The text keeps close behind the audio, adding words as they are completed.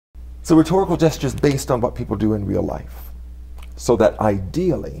So rhetorical gestures based on what people do in real life, so that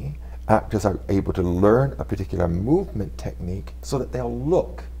ideally actors are able to learn a particular movement technique so that they'll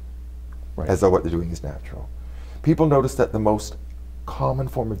look as though what they're doing is natural. People notice that the most common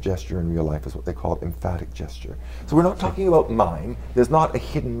form of gesture in real life is what they call emphatic gesture. So we're not talking about mime. There's not a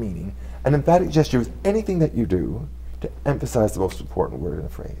hidden meaning. An emphatic gesture is anything that you do to emphasize the most important word in a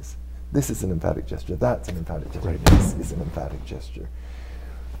phrase. This is an emphatic gesture. That's an emphatic gesture. This is an emphatic gesture.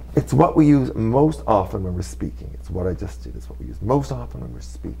 It's what we use most often when we're speaking. It's what I just did. It's what we use most often when we're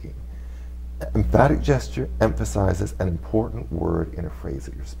speaking. Emphatic gesture emphasizes an important word in a phrase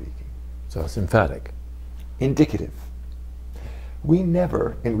that you're speaking. So it's emphatic. Indicative. We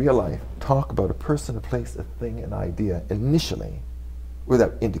never, in real life, talk about a person, a place, a thing, an idea initially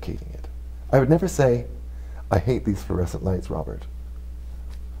without indicating it. I would never say, I hate these fluorescent lights, Robert.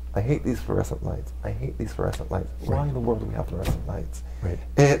 I hate these fluorescent lights. I hate these fluorescent lights. Why in the world do we have fluorescent lights?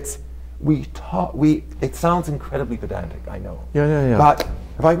 It sounds incredibly pedantic, I know. Yeah. But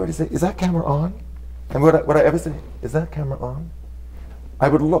if I were to say, is that camera on? And would I ever say, is that camera on? I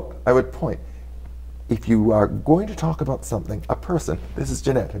would look, I would point. If you are going to talk about something, a person, this is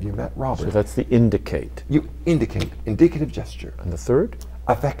Jeannette, have you met Robert? So that's the indicate. You indicate, indicative gesture. And the third?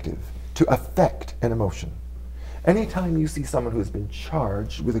 Affective, to affect an emotion. Anytime you see someone who has been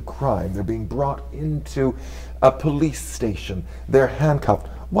charged with a crime, they're being brought into a police station, they're handcuffed,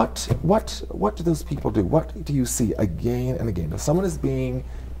 what do those people do? What do you see again and again? If someone is being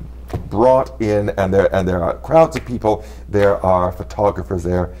brought in and there are crowds of people, there are photographers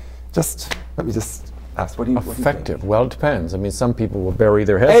there, let me just ask, what do you think? Affective. Well, it depends. I mean, some people will bury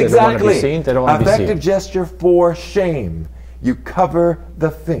their heads. Exactly. They don't want to be seen. They don't want to be seen. Affective gesture for shame. You cover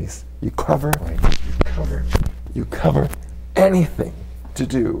the face. You cover anything to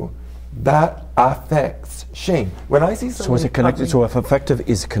do that affects shame. When I see someone, so is it connected? So if affective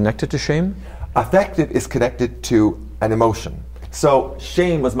is connected to shame? Affective is connected to an emotion. So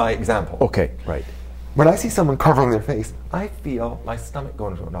shame was my example. Okay, right. When I see someone covering their face, I feel my stomach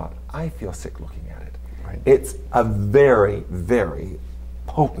going into a knot. I feel sick looking at it. Right. It's a very, very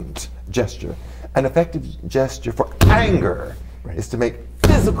potent gesture. An effective gesture for anger is to make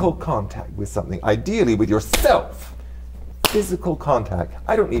physical contact with something, ideally with yourself. Physical contact.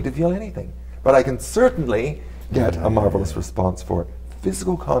 I don't need to feel anything, but I can certainly get a marvelous response for it.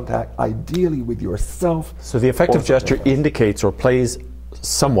 Physical contact, ideally with yourself. So the effective gesture indicates or plays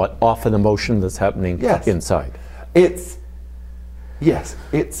somewhat off an emotion that's happening inside. It's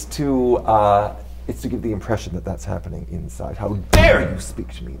to give the impression that that's happening inside. How dare you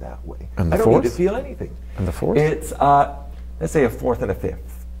speak to me that way? And the I don't fourth? need to feel anything. And the fourth? It's let's say a fourth and a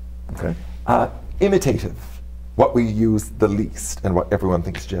fifth. Okay. Imitative. What we use the least and what everyone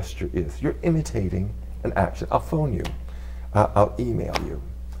thinks gesture is. You're imitating an action. I'll phone you. I'll email you.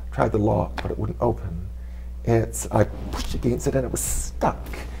 Tried the lock, but it wouldn't open. I pushed against it and it was stuck.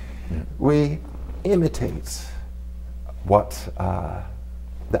 Yeah. We imitate what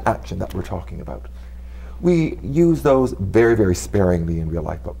the action that we're talking about. We use those very, very sparingly in real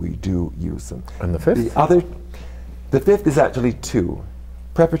life, but we do use them. And the fifth? The fifth is actually two.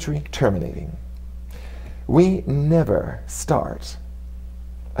 Preparatory, terminating. We never start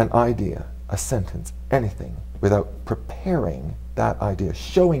an idea, a sentence, anything without preparing that idea,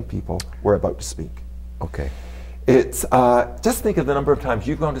 showing people we're about to speak. Okay. It's just think of the number of times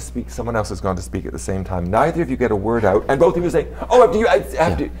you've gone to speak, someone else has gone to speak at the same time. Neither of you get a word out, and both of you say, "Oh, I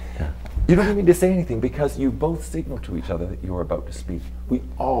have to." Yeah. You don't even need to say anything because you both signal to each other that you're about to speak. We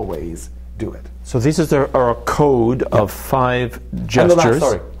always do it. So these are a code of 5 gestures. And the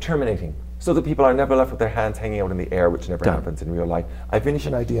last, terminating. So that people are never left with their hands hanging out in the air, which never happens in real life. I finish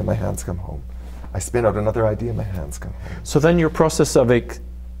an idea, my hands come home. I spin out another idea, my hands come home. So then your process of,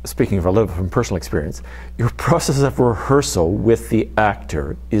 speaking of a little from personal experience, your process of rehearsal with the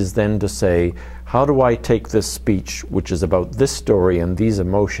actor is then to say, how do I take this speech, which is about this story and these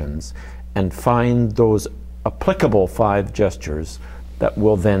emotions, and find those applicable 5 gestures that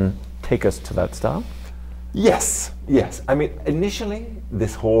will then take us to that style? Yes, yes. I mean, initially,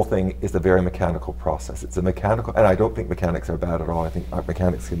 this whole thing is a very mechanical process. It's a mechanical, and I don't think mechanics are bad at all. I think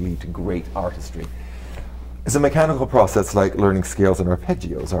mechanics can lead to great artistry. It's a mechanical process like learning scales and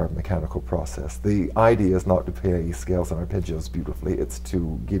arpeggios are a mechanical process. The idea is not to play scales and arpeggios beautifully, it's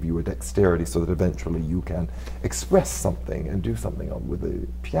to give you a dexterity so that eventually you can express something and do something with the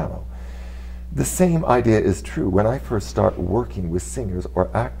piano. The same idea is true. When I first start working with singers or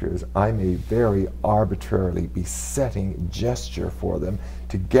actors, I may very arbitrarily be setting gesture for them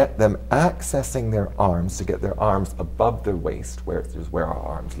to get them accessing their arms, to get their arms above their waist, where our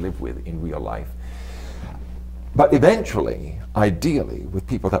arms live with in real life. But eventually, ideally, with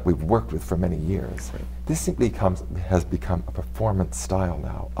people that we've worked with for many years, this simply has become a performance style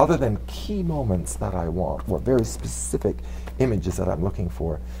now. Other than key moments that I want, or very specific images that I'm looking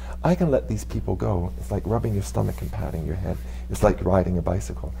for, I can let these people go. It's like rubbing your stomach and patting your head. It's like riding a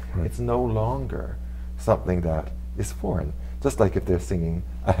bicycle. It's no longer something that is foreign. Just like if they're singing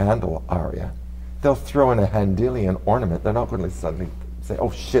a Handel aria, they'll throw in a Handelian ornament. They're not going to suddenly say,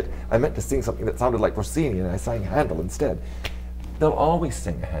 oh shit, I meant to sing something that sounded like Rossini and I sang Handel instead. They'll always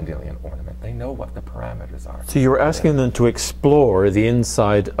sing a Handelian ornament. They know what the parameters are. So you're asking them to explore the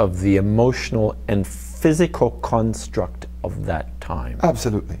inside of the emotional and physical construct of that time.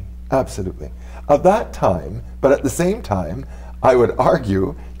 Absolutely, absolutely. Of that time, but at the same time, I would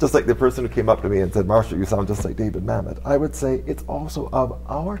argue, just like the person who came up to me and said, Marshall, you sound just like David Mamet, I would say it's also of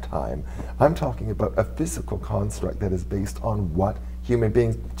our time. I'm talking about a physical construct that is based on what human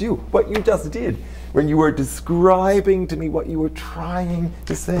beings do. What you just did when you were describing to me what you were trying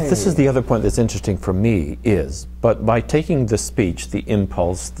to say. But this is the other point that's interesting for me is, but by taking the speech, the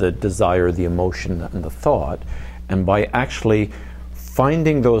impulse, the desire, the emotion, and the thought, and by actually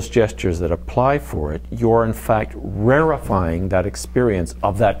finding those gestures that apply for it, you're in fact rarefying that experience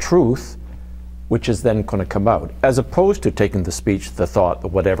of that truth, which is then going to come out, as opposed to taking the speech, the thought, the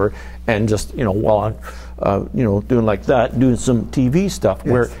whatever, and just, you know, while I'm, doing like that, doing some TV stuff,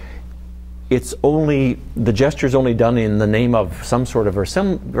 where it's only, the gesture's only done in the name of some sort of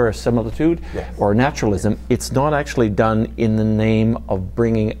verisimilitude or naturalism. It's not actually done in the name of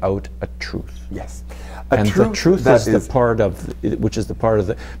bringing out a truth. Yes. And the truth is the part of, which is the part of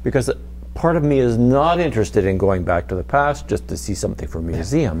the, because part of me is not interested in going back to the past just to see something from a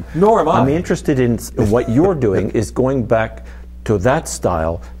museum. Nor am I. I'm interested in what you're doing is going back to that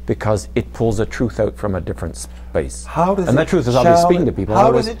style because it pulls a truth out from a different space. And that truth is obviously speaking to people.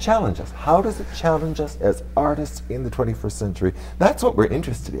 How does it challenge us? How does it challenge us as artists in the 21st century? That's what we're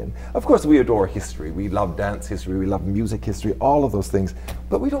interested in. Of course, we adore history. We love dance history. We love music history, all of those things.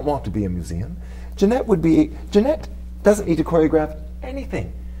 But we don't want to be a museum. Jeannette doesn't need to choreograph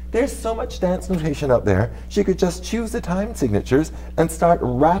anything. There's so much dance notation out there, she could just choose the time signatures and start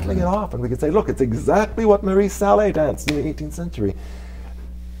rattling it off, and we could say, look, it's exactly what Marie Salé danced in the 18th century.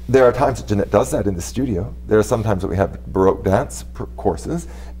 There are times that Jeannette does that in the studio. There are some times that we have Baroque dance courses,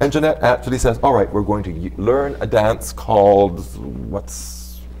 and Jeannette actually says, all right, we're going to learn a dance called,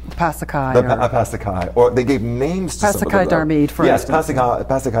 Passakai. Passakai, or they gave names to Passakai Darmid, for instance. Yes,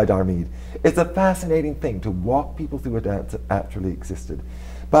 Passakai Darmid. It's a fascinating thing to walk people through a dance that actually existed.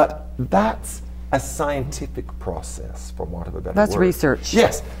 But that's a scientific process, for want of a better word. That's research.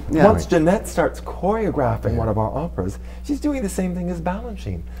 Yes. Yeah. Once Jeannette starts choreographing one of our operas, she's doing the same thing as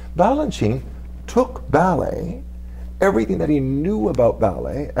Balanchine. Balanchine took ballet, everything that he knew about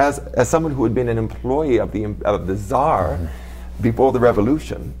ballet, as someone who had been an employee of the Tsar before the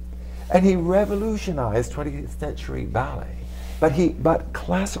Revolution, and he revolutionized 20th century ballet. But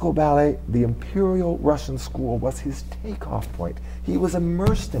classical ballet, the Imperial Russian school, was his takeoff point. He was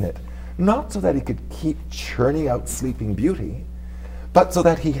immersed in it, not so that he could keep churning out Sleeping Beauty, but so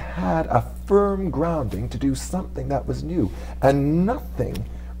that he had a firm grounding to do something that was new. And nothing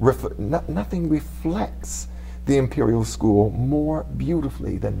reflects the Imperial school more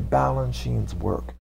beautifully than Balanchine's work.